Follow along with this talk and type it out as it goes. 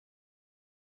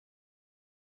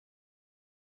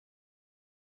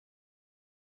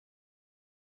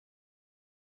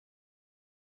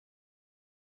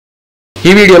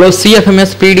ఈ వీడియోలో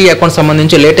CFMS PD account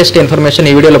సంబంధించి లేటెస్ట్ ఇన్ఫర్మేషన్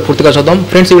ఈ వీడియోలో పూర్తిగా చూద్దాం.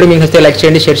 ఫ్రెండ్స్, ఈ వీడియో మీకు నచ్చితే లైక్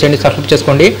చేయండి, షేర్ చేయండి, సబ్స్క్రైబ్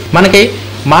చేసుకోండి. మనకి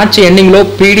మార్చి ఎండింగ్ లో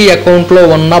PD అకౌంట్లో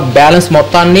ఉన్న బ్యాలెన్స్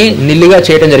మొత్తాన్ని నిల్లుగా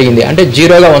చేయడం జరిగింది, అంటే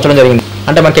జీరోగా ఉంచడం జరిగింది.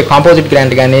 అంటే మనకి కాంపోజిట్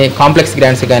గ్రాంట్ కానీ, కాంప్లెక్స్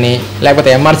గ్రాంట్స్ కానీ, లేకపోతే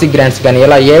MRC గ్రాంట్స్ కానీ,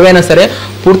 ఇలా ఏవైనా సరే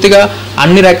పూర్తిగా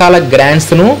అన్ని రకాల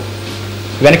గ్రాంట్స్ను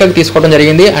వెనకకి తీసుకోవడం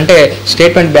జరిగింది. అంటే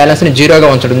స్టేట్మెంట్ బ్యాలెన్స్ని జీరోగా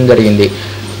ఉంచడం జరిగింది.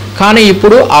 కానీ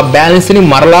ఇప్పుడు ఆ బ్యాలెన్స్ని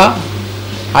మరలా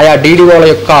ఆయా డీడీఓల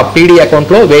యొక్క PD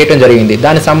అకౌంట్లో వేయటం జరిగింది.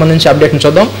 దానికి సంబంధించి అప్డేట్ని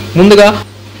చూద్దాం. ముందుగా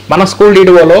మన స్కూల్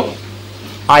డీడీఓలో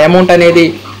ఆ అమౌంట్ అనేది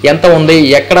ఎంత ఉంది,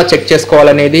 ఎక్కడ చెక్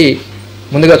చేసుకోవాలనేది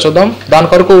ముందుగా చూద్దాం. దాని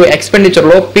కొరకు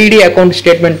ఎక్స్పెండిచర్లో PD అకౌంట్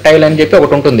స్టేట్మెంట్ టైల్ అని చెప్పి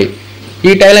ఒకటి ఉంటుంది.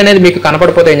 ఈ టైల్ అనేది మీకు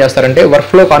కనపడిపోతే ఏం చేస్తారంటే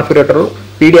వర్క్ఫ్లో కాన్ఫిగరేటర్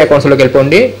PD అకౌంట్స్లోకి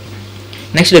వెళ్ళిపోండి.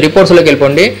 నెక్స్ట్ రిపోర్ట్స్లోకి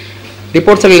వెళ్ళిపోండి.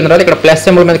 రిపోర్ట్స్లోకి వెళ్ళిన తర్వాత ఇక్కడ ప్లస్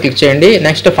సింబల్ మీద క్లిక్ చేయండి.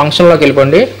 నెక్స్ట్ ఫంక్షన్లోకి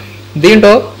వెళ్ళిపోండి.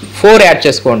 దీంట్లో 4 యాడ్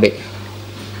చేసుకోండి.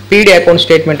 PD అకౌంట్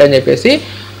స్టేట్మెంట్ అని చెప్పేసి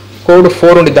కోడ్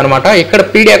 4 ఉంటుంది అనమాట. ఇక్కడ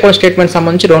PD అకౌంట్ స్టేట్మెంట్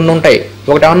సంబంధించి 2 ఉంటాయి.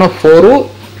 ఒకటి ఏమన్నా 4,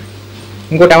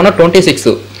 ఇంకోటి ఏమన్నా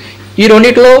 26. ఈ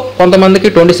రెండింటిలో కొంతమందికి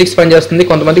 26 పనిచేస్తుంది,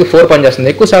 కొంతమందికి 4 పనిచేస్తుంది.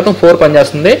 ఎక్కువ శాతం 4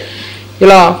 పనిచేస్తుంది.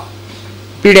 ఇలా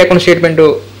PD అకౌంట్ స్టేట్మెంట్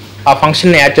ఆ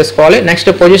ఫంక్షన్ని యాడ్ చేసుకోవాలి.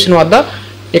 నెక్స్ట్ పొజిషన్ వద్ద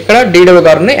ఇక్కడ డీడీఓ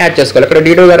గారిని యాడ్ చేసుకోవాలి. ఇక్కడ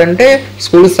డీడీఓ గారు అంటే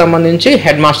స్కూల్కి సంబంధించి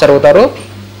హెడ్ మాస్టర్ అవుతారు.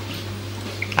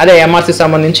 అదే MRC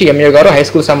సంబంధించి MA గారు, హై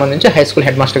స్కూల్ సంబంధించి హై స్కూల్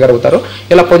హెడ్ మాస్టర్ గారు అవుతారు.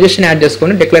 ఇలా పొజిషన్ యాడ్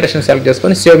చేసుకొని డిక్లరేషన్ సెలెక్ట్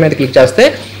చేసుకొని సేవ్ మీద క్లిక్ చేస్తే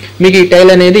మీకు ఈ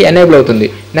టైల్ అనేది ఎనేబుల్ అవుతుంది.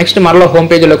 నెక్స్ట్ మరలా హోమ్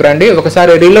పేజీలోకి రండి.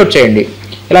 ఒకసారి రీలోడ్ చేయండి.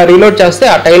 ఇలా రీలోడ్ చేస్తే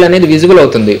ఆ టైల్ అనేది విజిబుల్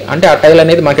అవుతుంది, అంటే ఆ టైల్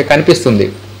అనేది మనకి కనిపిస్తుంది.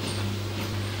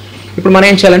 ఇప్పుడు మనం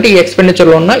ఏం చేయాలంటే ఈ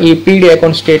ఎక్స్పెండిచర్లో ఉన్న ఈ PD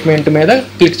అకౌంట్ స్టేట్మెంట్ మీద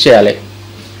క్లిక్ చేయాలి.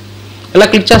 ఇలా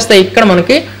క్లిక్ చేస్తే ఇక్కడ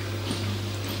మనకి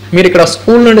మీరు ఇక్కడ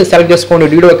స్కూల్ నుండి సెలెక్ట్ చేసుకోండి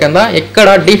డీడీఓ కింద. ఇక్కడ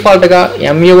డిఫాల్ట్గా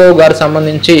MUO గారికి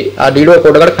సంబంధించి ఆ డీడీఓ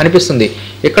కోడ్ కూడా కనిపిస్తుంది.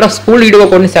 ఇక్కడ స్కూల్ డీడీఓ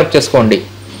కోడ్ని సెలెక్ట్ చేసుకోండి.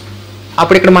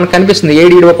 అప్పుడు ఇక్కడ మనకు కనిపిస్తుంది ఏ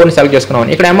డీడీఓ కోడ్ని సెలెక్ట్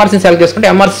చేసుకున్నాం. ఇక్కడ MRCని సెలెక్ట్ చేసుకుంటే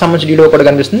MRC సంబంధించి డీడీఓ కోడ్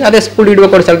కనిపిస్తుంది. అదే స్కూల్ డీడీఓ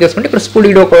కోడ్ సెలెక్ట్ చేసుకుంటే ఇక్కడ స్కూల్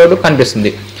డీడీఓ కోడ్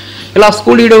కనిపిస్తుంది. ఇలా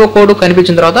స్కూల్ డీడీఓ కోడ్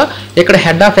కనిపించిన తర్వాత ఇక్కడ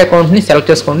హెడ్ ఆఫ్ అకౌంట్ని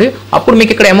సెలెక్ట్ చేసుకోండి. అప్పుడు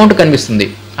మీకు ఇక్కడ అమౌంట్ కనిపిస్తుంది.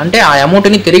 అంటే ఆ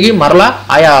అమౌంట్ని తిరిగి మరలా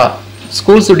ఆయా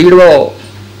స్కూల్స్ డీడీఓ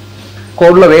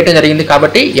కోడ్లో వేయటం జరిగింది.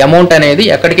 కాబట్టి అమౌంట్ అనేది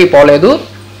ఎక్కడికి పోలేదు,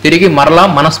 తిరిగి మరలా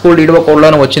మన స్కూల్ డీడీఓ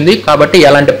కోడ్లోనే వచ్చింది. కాబట్టి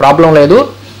ఎలాంటి ప్రాబ్లం లేదు,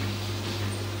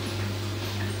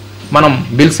 మనం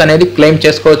బిల్స్ అనేది క్లెయిమ్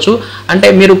చేసుకోవచ్చు. అంటే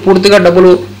మీరు పూర్తిగా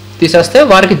డబ్బులు తీసేస్తే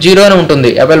వారికి జీరోనే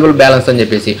ఉంటుంది అవైలబుల్ బ్యాలెన్స్ అని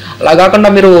చెప్పేసి. అలా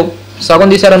కాకుండా మీరు సగం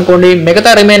తీసారనుకోండి,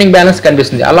 మిగతా రిమైనింగ్ బ్యాలెన్స్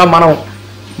కనిపిస్తుంది. అలా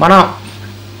మన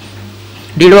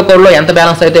డీడీఓ కోడ్లో ఎంత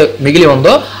బ్యాలెన్స్ అయితే మిగిలి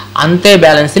ఉందో అంతే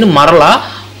బ్యాలెన్స్ని మరలా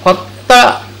కొత్త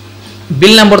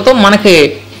బిల్ నెంబర్తో మనకి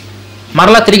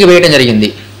మరలా తిరిగి వేయటం జరిగింది.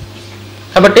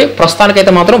 కాబట్టి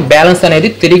ప్రస్తుతానికైతే మాత్రం బ్యాలెన్స్ అనేది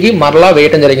తిరిగి మరలా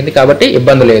వేయటం జరిగింది, కాబట్టి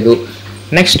ఇబ్బంది లేదు.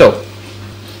 నెక్స్ట్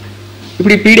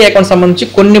ఇప్పుడు ఈ PD అకౌంట్ సంబంధించి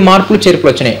కొన్ని మార్పులు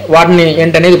చేర్పులు వచ్చినాయి. వాటిని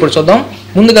ఏంటనేది ఇప్పుడు చూద్దాం.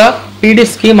 ముందుగా PD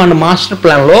స్కీమ్ అండ్ మాస్టర్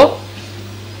ప్లాన్లో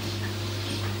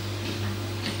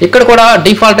ఇక్కడ కూడా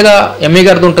డిఫాల్ట్గా ME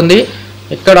గారిది ఉంటుంది.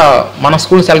 ఇక్కడ మన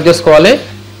స్కూల్ సెలెక్ట్ చేసుకోవాలి.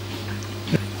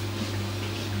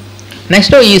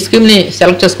 నెక్స్ట్ ఈ స్కీమ్ని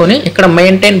సెలెక్ట్ చేసుకొని ఇక్కడ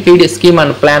maintain PD scheme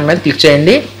and plan మీద క్లిక్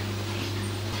చేయండి.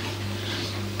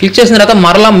 క్లిక్ చేసిన తర్వాత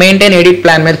మరలా మెయింటైన్ ఎడిట్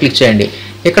ప్లాన్ మీద క్లిక్ చేయండి.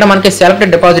 ఇక్కడ మనకి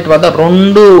సెలెక్టెడ్ డిపాజిట్ వద్ద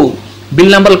 2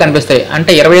 బిల్ నెంబర్లు కనిపిస్తాయి.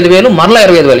 అంటే 25,000, మరలా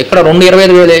 25,000. ఇక్కడ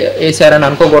 25,000 వేసారని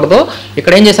అనుకోకూడదు.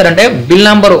 ఇక్కడ ఏం చేశారంటే బిల్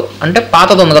నెంబరు అంటే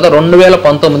పాతది ఉంది కదా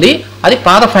 2019, అది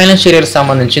పాత ఫైనాన్షియల్ ఇయర్కి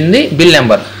సంబంధించింది బిల్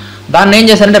నెంబర్. దాన్ని ఏం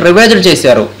చేశారంటే రివైజ్డ్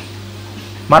చేశారు.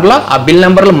 మరలా ఆ బిల్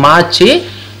నెంబర్లు మార్చి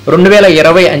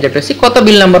 2020 అని చెప్పేసి కొత్త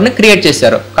బిల్ నెంబర్ని క్రియేట్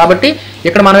చేశారు. కాబట్టి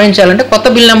ఇక్కడ మనం ఏం చేయాలంటే కొత్త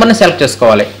బిల్ నెంబర్ని సెలెక్ట్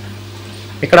చేసుకోవాలి.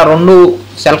 ఇక్కడ 2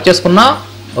 సెలెక్ట్ చేసుకున్నా,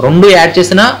 2 యాడ్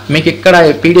చేసినా మీకు ఇక్కడ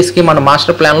PD స్కీమ్ అండ్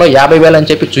మాస్టర్ ప్లాన్లో 50,000 అని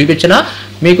చెప్పి చూపించినా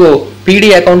మీకు PD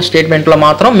అకౌంట్ స్టేట్మెంట్లో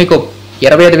మాత్రం మీకు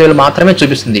 25,000 మాత్రమే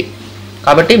చూపిస్తుంది.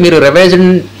 కాబట్టి మీరు రివైజ్డ్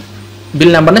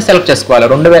బిల్ నెంబర్ని సెలెక్ట్ చేసుకోవాలి.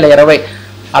 2020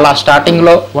 అలా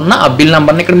స్టార్టింగ్లో ఉన్న ఆ బిల్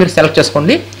నెంబర్ని ఇక్కడ మీరు సెలెక్ట్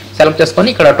చేసుకోండి. సెలెక్ట్ చేసుకొని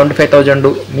ఇక్కడ 25,000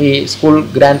 మీ స్కూల్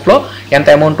గ్రాంట్లో ఎంత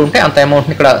అమౌంట్ ఉంటే అంత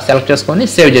అమౌంట్ని ఇక్కడ సెలెక్ట్ చేసుకొని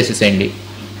సేవ్ చేసేసేయండి.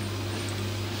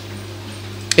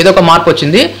 ఇదొక మార్పు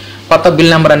వచ్చింది. కొత్త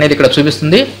బిల్ నెంబర్ అనేది ఇక్కడ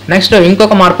చూపిస్తుంది. నెక్స్ట్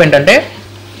ఇంకొక మార్పు ఏంటంటే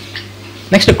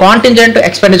నెక్స్ట్ కాంటింజెంట్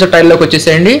ఎక్స్పెండిచర్ టైల్లోకి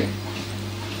వచ్చేసేయండి.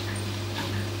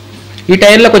 ఈ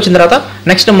టైర్లోకి వచ్చిన తర్వాత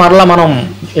నెక్స్ట్ మరలా మనం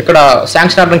ఇక్కడ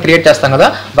శాంక్షన్ ఆర్డర్ని క్రియేట్ చేస్తాం కదా,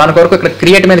 దాని కొరకు ఇక్కడ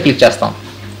క్రియేట్ మీద క్లిక్ చేస్తాం.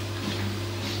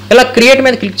 ఇలా క్రియేట్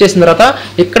మీద క్లిక్ చేసిన తర్వాత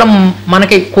ఇక్కడ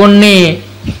మనకి కొన్ని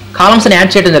కాలమ్స్ని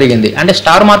యాడ్ చేయడం జరిగింది. అంటే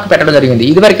స్టార్ మార్క్ పెట్టడం జరిగింది.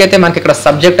 ఇదివరకైతే మనకి ఇక్కడ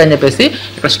సబ్జెక్ట్ అని చెప్పేసి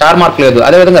ఇక్కడ స్టార్ మార్క్ లేదు.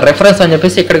 అదేవిధంగా రెఫరెన్స్ అని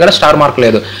చెప్పేసి ఇక్కడ కూడా స్టార్ మార్క్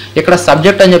లేదు. ఇక్కడ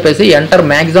సబ్జెక్ట్ అని చెప్పేసి ఎంటర్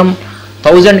మ్యాక్సిమం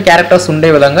 1000 క్యారెక్టర్స్ ఉండే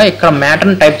విధంగా ఇక్కడ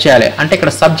మ్యాటర్ని టైప్ చేయాలి. అంటే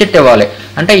ఇక్కడ సబ్జెక్ట్ ఇవ్వాలి.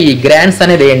 అంటే ఈ గ్రాంట్స్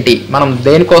అనేది ఏంటి, మనం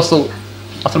దేనికోసం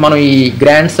అసలు మనం ఈ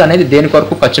గ్రాంట్స్ అనేది దేని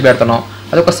కొరకు ఖర్చు పెడుతున్నాం,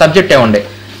 అదొక సబ్జెక్ట్ ఏమండి.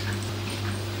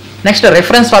 నెక్స్ట్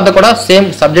రెఫరెన్స్ వద్ద కూడా సేమ్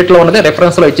సబ్జెక్ట్లో ఉన్నది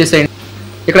రెఫరెన్స్లో ఇచ్చేసేయండి.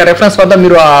 ఇక్కడ రెఫరెన్స్ వద్ద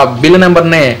మీరు ఆ బిల్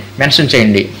నెంబర్ని మెన్షన్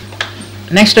చేయండి.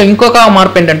 నెక్స్ట్ ఇంకొక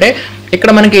మార్పు ఏంటంటే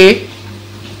ఇక్కడ మనకి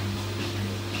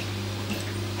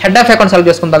హెడ్ ఆఫ్ అకౌంట్ సెలెక్ట్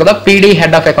చేసుకుంటాం కదా, పీడీ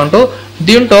హెడ్ ఆఫ్ అకౌంట్.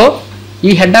 దీంట్లో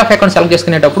ఈ హెడ్ ఆఫ్ అకౌంట్ సెలెక్ట్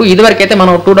చేసుకునేటప్పుడు ఇదివరకైతే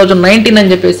మనం 2019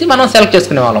 అని చెప్పేసి మనం సెలెక్ట్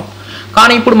చేసుకునే వాళ్ళం.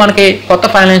 కానీ ఇప్పుడు మనకి కొత్త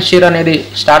ఫైనాన్షియల్ ఇయర్ అనేది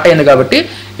స్టార్ట్ అయింది కాబట్టి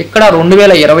ఇక్కడ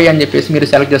 2020 అని చెప్పేసి మీరు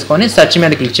సెలెక్ట్ చేసుకొని సెర్చ్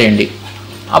మీద క్లిక్ చేయండి.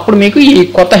 అప్పుడు మీకు ఈ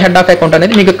కొత్త హెడ్ ఆఫ్ అకౌంట్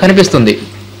అనేది మీకు కనిపిస్తుంది.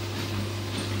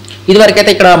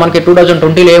 ఇదివరకైతే ఇక్కడ మనకి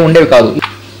 2020లో ఉండేవి కాదు.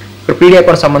 ఇక్కడ పీడీ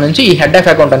అకౌంట్ సంబంధించి ఈ హెడ్ ఆఫ్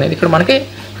అకౌంట్ అనేది ఇక్కడ మనకి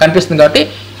కనిపిస్తుంది కాబట్టి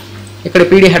ఇక్కడ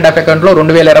పీడీ హెడ్ ఆఫ్ అకౌంట్లో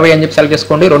 2020 అని చెప్పి సెలెక్ట్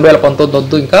చేసుకోండి. 2019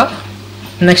 వద్దు. ఇంకా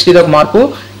నెక్స్ట్ ఇది ఒక మార్పు.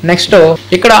 నెక్స్ట్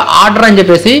ఇక్కడ ఆర్డర్ అని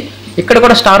చెప్పేసి ఇక్కడ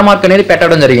కూడా స్టార్ మార్క్ అనేది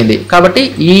పెట్టడం జరిగింది కాబట్టి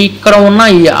ఇక్కడ ఉన్న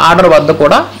ఈ ఆర్డర్ వద్ద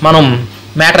కూడా మనం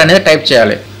మ్యాటర్ అనేది టైప్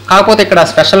చేయాలి. కాకపోతే ఇక్కడ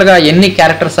స్పెషల్గా ఎన్ని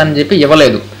క్యారెక్టర్స్ అని చెప్పి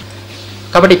ఇవ్వలేదు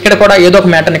కాబట్టి ఇక్కడ కూడా ఏదో ఒక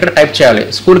మ్యాటర్ని ఇక్కడ టైప్ చేయాలి.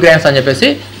 స్కూల్ గ్రాంట్స్ అని చెప్పేసి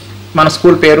మన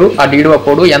స్కూల్ పేరు, ఆ డీడీఓ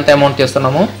కోడ్, ఎంత అమౌంట్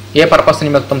చేస్తున్నాము, ఏ పర్పస్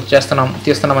నిమిత్తం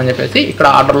తీస్తున్నామని చెప్పేసి ఇక్కడ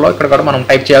ఆర్డర్లో ఇక్కడ కూడా మనం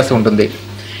టైప్ చేయాల్సి ఉంటుంది.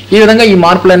 ఈ విధంగా ఈ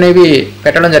మార్పులు అనేవి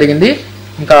పెట్టడం జరిగింది.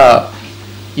 ఇంకా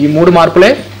ఈ 3 మార్పులే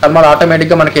తర్వాత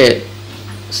ఆటోమేటిక్గా మనకి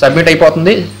సబ్మిట్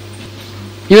అయిపోతుంది.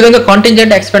 ఈ విధంగా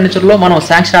కాంటింజెంట్ ఎక్స్పెండిచర్లో మనం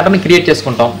శాంక్షన్ ఆర్డర్ని క్రియేట్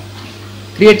చేసుకుంటాం.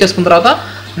 క్రియేట్ చేసుకున్న తర్వాత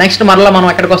నెక్స్ట్ మరలా మనం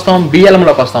ఎక్కడికి వస్తాం,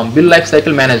 బిఎల్ఎంలోకి వస్తాం, బిల్ లైఫ్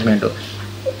సైకిల్ మేనేజ్మెంట్.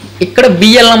 ఇక్కడ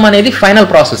బిఎల్ఎం అనేది ఫైనల్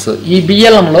ప్రాసెస్. ఈ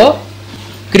బిఎల్ఎంలో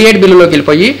క్రియేట్ బిల్లులోకి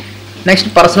వెళ్ళిపోయి next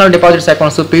personal deposits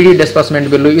accounts, PD disbursement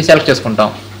bill ఇవి సెలెక్ట్ చేసుకుంటాం.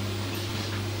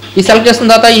 ఈ సెలెక్ట్ చేసుకున్న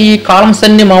తర్వాత ఈ కాలమ్స్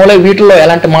అన్ని మామూలుగా వీటిలో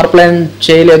ఎలాంటి మార్పులు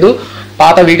చేయలేదు.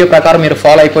 పాత వీడియో ప్రకారం మీరు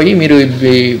ఫాలో అయిపోయి మీరు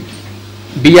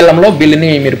బిఎల్ఎంలో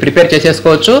బిల్లుని మీరు ప్రిపేర్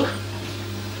చేసేసుకోవచ్చు.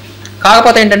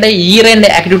 కాకపోతే ఏంటంటే ఇయర్ ఎండ్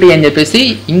యాక్టివిటీ అని చెప్పేసి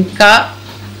ఇంకా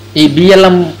ఈ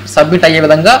బిఎల్ఎం సబ్మిట్ అయ్యే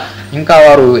విధంగా ఇంకా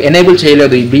వారు ఎనేబుల్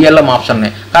చేయలేదు ఈ బిఎల్ఎం ఆప్షన్ని.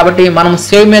 కాబట్టి మనం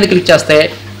సేవ్ మీద క్లిక్ చేస్తే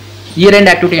ఇయర్ ఎండ్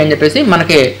యాక్టివిటీ అని చెప్పేసి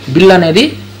మనకి బిల్ అనేది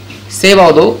సేవ్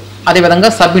అవ్వదు, అదేవిధంగా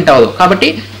సబ్మిట్ అవ్వదు. కాబట్టి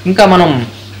ఇంకా మనం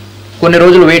కొన్ని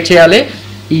రోజులు వెయిట్ చేయాలి.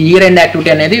 ఈ ఇయర్ ఎండ్ యాక్టివిటీ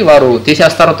అనేది వారు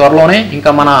తీసేస్తారు త్వరలోనే. ఇంకా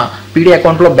మన పీడీ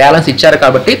అకౌంట్లో బ్యాలెన్స్ ఇచ్చారు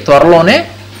కాబట్టి త్వరలోనే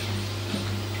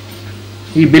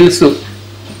ఈ బిల్స్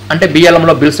అంటే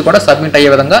బిఎల్ఎంలో బిల్స్ కూడా సబ్మిట్ అయ్యే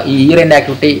విధంగా ఈ ఇయర్ ఎండ్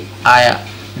యాక్టివిటీ ఆయా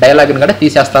డైలాగ్ని కూడా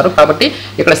తీసేస్తారు. కాబట్టి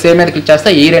ఇక్కడ సేవ్ మీద క్లిక్ చేస్తే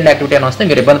ఇయర్ ఎండ్ యాక్టివిటీ అని వస్తే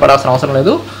మీరు ఇబ్బంది పడాల్సిన అవసరం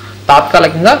లేదు.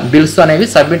 తాత్కాలికంగా బిల్స్ అనేవి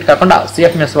సబ్మిట్ కాకుండా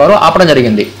సిఎఫ్ఎంఎస్ వారు ఆపడం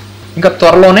జరిగింది. ఇంకా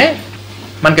త్వరలోనే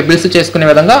మనకి బిల్స్ చేసుకునే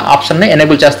విధంగా ఆప్షన్ని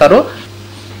ఎనేబుల్ చేస్తారు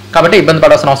కాబట్టి ఇబ్బంది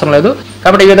పడాల్సిన అవసరం లేదు.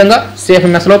 కాబట్టి ఈ విధంగా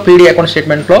సిఎఫ్ఎంఎస్లో పీడీ అకౌంట్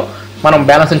స్టేట్మెంట్లో మనం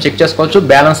బ్యాలెన్స్ని చెక్ చేసుకోవచ్చు.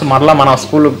 బ్యాలెన్స్ మరలా మన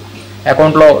స్కూల్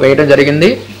అకౌంట్లో వేయడం జరిగింది,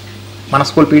 మన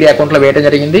స్కూల్ పీడీ అకౌంట్లో వేయడం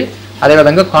జరిగింది.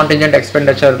 అదేవిధంగా కాంటింజెంట్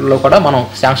ఎక్స్పెండిచర్లో కూడా మనం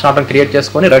శాంక్షన్ ఆర్డర్ క్రియేట్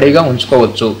చేసుకొని రెడీగా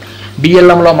ఉంచుకోవచ్చు.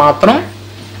 బిఎల్ఎంలో మాత్రం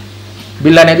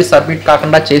బిల్ అనేది సబ్మిట్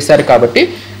కాకుండా చేశారు కాబట్టి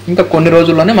ఇంకా కొన్ని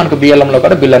రోజుల్లోనే మనకు బిఎల్ఎంలో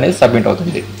కూడా బిల్ అనేది సబ్మిట్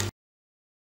అవుతుంది.